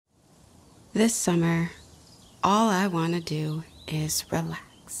This summer, all I want to do is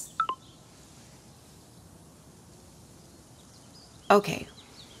relax. Okay,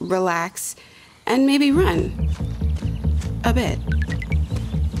 relax and maybe run. A bit.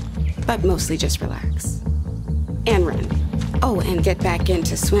 But mostly just relax. And run. Oh, and get back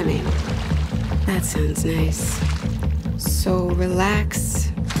into swimming. That sounds nice. So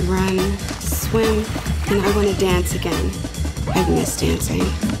relax, run, swim, and I want to dance again. I miss dancing.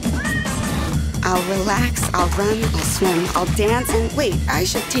 I'll relax, I'll run, I'll swim, I'll dance, and wait, I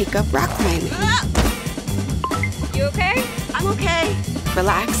should take up rock climbing. You okay? I'm okay.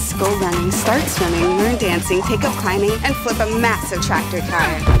 Relax, go running, start swimming, learn dancing, take up climbing, and flip a massive tractor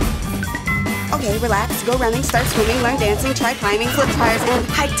tire. Okay, relax, go running, start swimming, learn dancing, try climbing, flip tires, and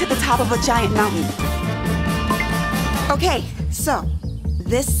hike to the top of a giant mountain. Okay, so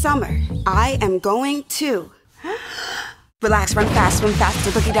this summer, I am going to relax, run fast, swim faster,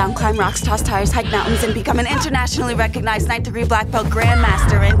 boogie down, climb rocks, toss tires, hike mountains, and become an internationally recognized 9th-degree black belt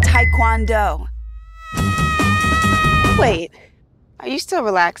grandmaster in Taekwondo. Wait, are you still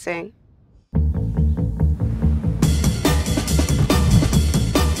relaxing?